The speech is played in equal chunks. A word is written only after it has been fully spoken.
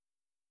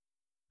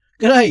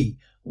G'day,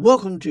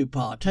 welcome to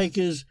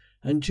Partakers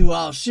and to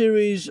our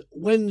series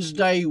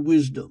Wednesday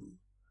Wisdom,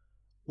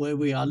 where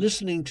we are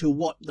listening to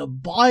what the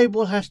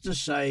Bible has to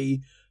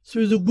say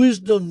through the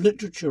wisdom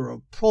literature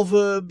of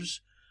Proverbs,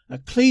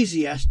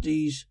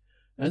 Ecclesiastes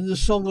and the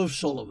Song of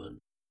Solomon.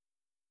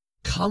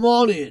 Come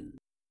on in.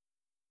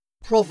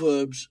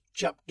 Proverbs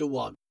chapter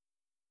 1.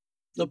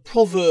 The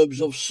Proverbs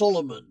of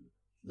Solomon,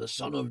 the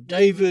son of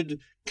David,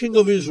 king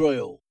of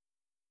Israel.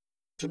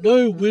 To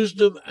know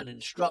wisdom and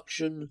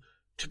instruction,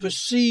 to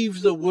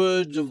perceive the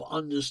words of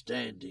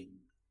understanding,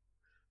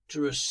 to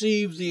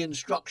receive the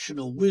instruction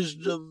of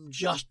wisdom,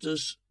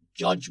 justice,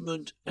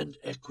 judgment, and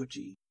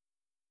equity,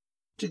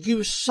 to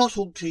give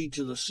subtlety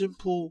to the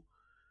simple,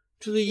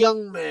 to the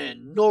young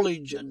man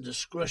knowledge and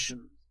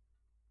discretion.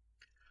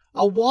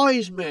 A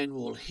wise man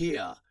will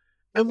hear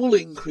and will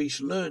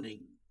increase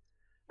learning,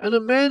 and a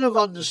man of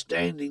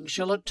understanding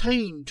shall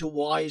attain to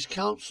wise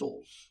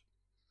counsels.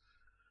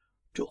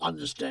 To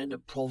understand a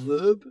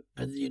proverb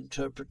and the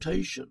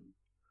interpretation,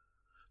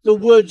 the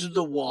words of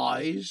the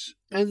wise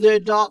and their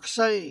dark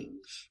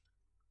sayings.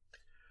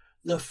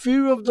 The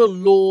fear of the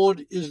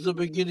Lord is the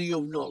beginning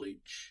of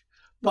knowledge,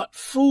 but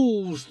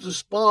fools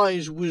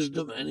despise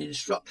wisdom and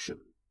instruction.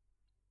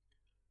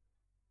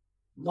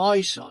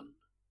 My son,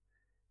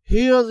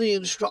 hear the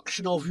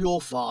instruction of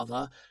your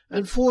father,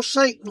 and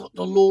forsake not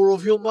the law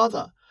of your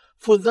mother,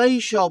 for they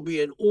shall be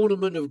an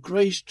ornament of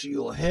grace to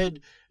your head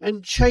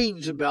and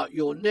chains about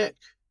your neck.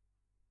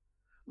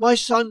 My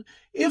son,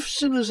 if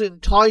sinners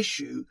entice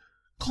you,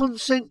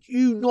 consent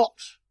you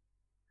not.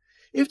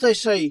 If they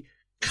say,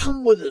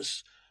 Come with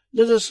us,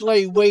 let us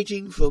lay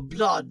waiting for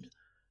blood,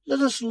 let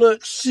us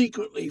lurk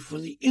secretly for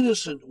the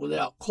innocent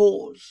without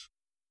cause.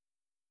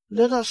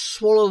 Let us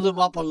swallow them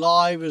up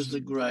alive as the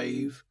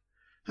grave,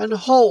 and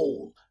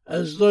whole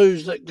as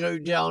those that go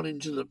down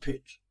into the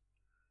pit.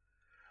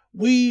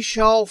 We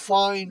shall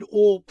find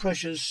all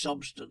precious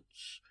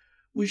substance.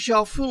 We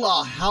shall fill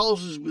our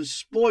houses with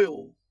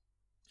spoil.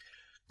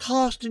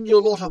 Cast in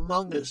your lot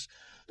among us.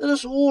 Let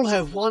us all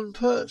have one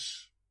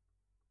purse.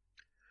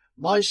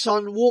 My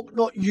son, walk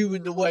not you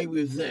in the way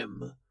with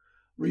them.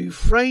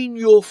 Refrain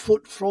your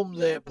foot from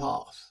their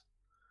path.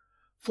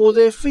 For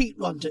their feet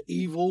run to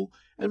evil,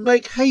 and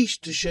make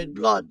haste to shed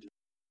blood.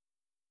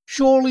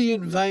 Surely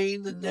in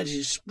vain the net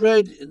is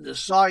spread in the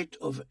sight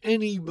of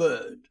any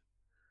bird,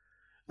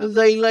 and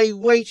they lay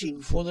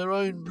waiting for their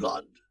own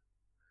blood.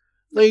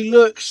 They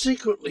lurk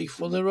secretly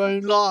for their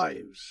own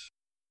lives.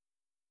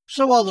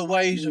 So are the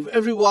ways of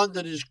everyone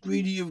that is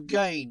greedy of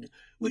gain,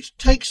 which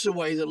takes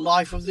away the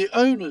life of their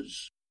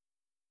owners.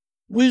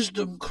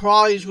 Wisdom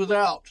cries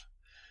without.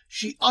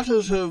 She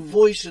utters her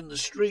voice in the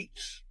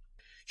streets.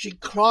 She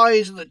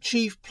cries in the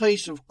chief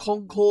place of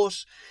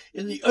concourse,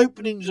 in the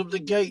openings of the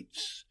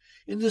gates.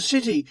 In the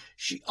city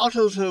she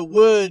utters her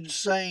words,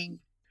 saying,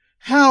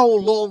 How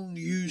long,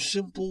 you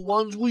simple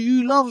ones, will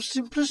you love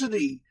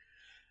simplicity?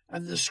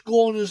 And the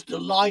scorners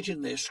delight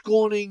in their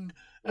scorning,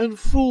 and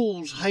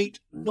fools hate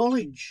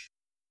knowledge.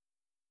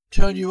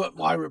 Turn you at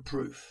my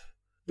reproof.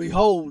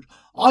 Behold,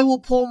 I will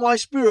pour my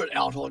spirit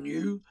out on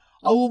you.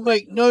 I will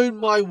make known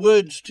my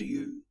words to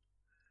you.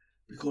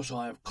 Because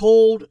I have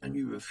called, and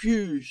you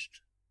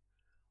refused.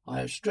 I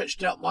have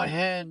stretched out my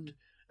hand,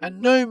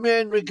 and no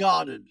man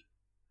regarded.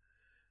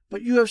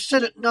 But you have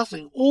set at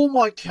nothing all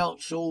my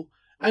counsel,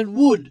 and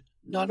would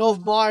none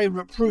of my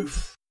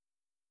reproof.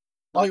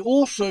 I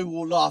also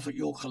will laugh at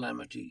your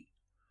calamity.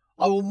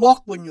 I will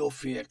mock when your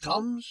fear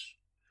comes.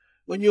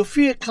 When your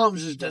fear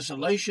comes as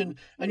desolation,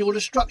 and your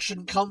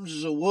destruction comes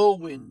as a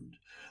whirlwind,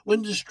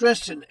 when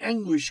distress and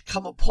anguish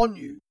come upon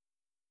you.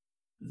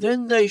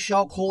 Then they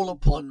shall call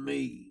upon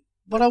me,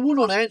 but I will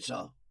not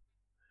answer.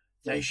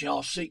 They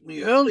shall seek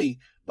me early,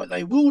 but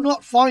they will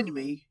not find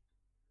me.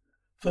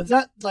 For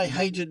that they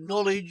hated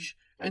knowledge,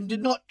 and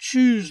did not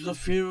choose the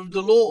fear of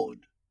the Lord.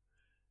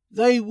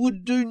 They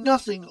would do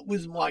nothing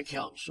with my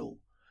counsel.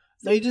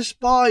 They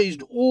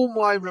despised all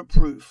my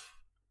reproof.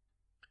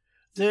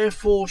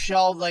 Therefore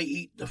shall they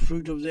eat the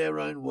fruit of their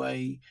own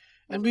way,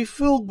 and be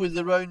filled with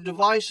their own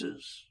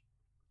devices.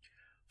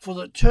 For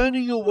the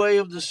turning away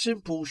of the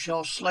simple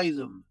shall slay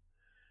them,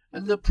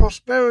 and the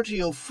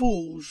prosperity of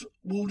fools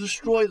will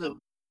destroy them.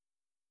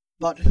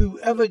 But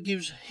whoever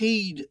gives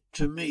heed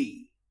to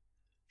me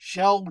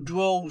shall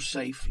dwell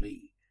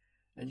safely,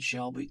 and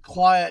shall be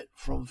quiet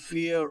from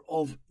fear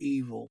of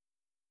evil.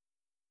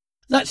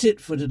 That's it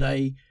for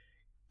today.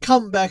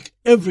 Come back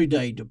every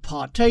day to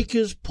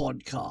Partakers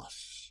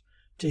Podcasts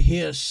to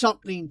hear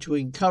something to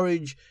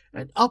encourage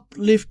and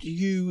uplift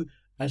you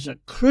as a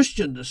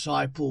Christian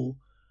disciple,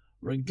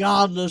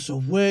 regardless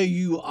of where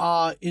you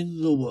are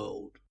in the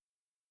world.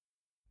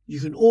 You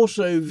can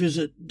also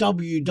visit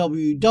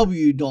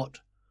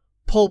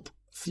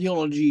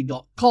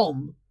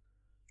www.pulptheology.com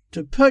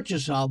to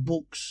purchase our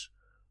books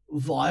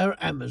via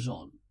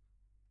Amazon.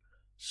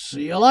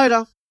 See you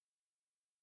later.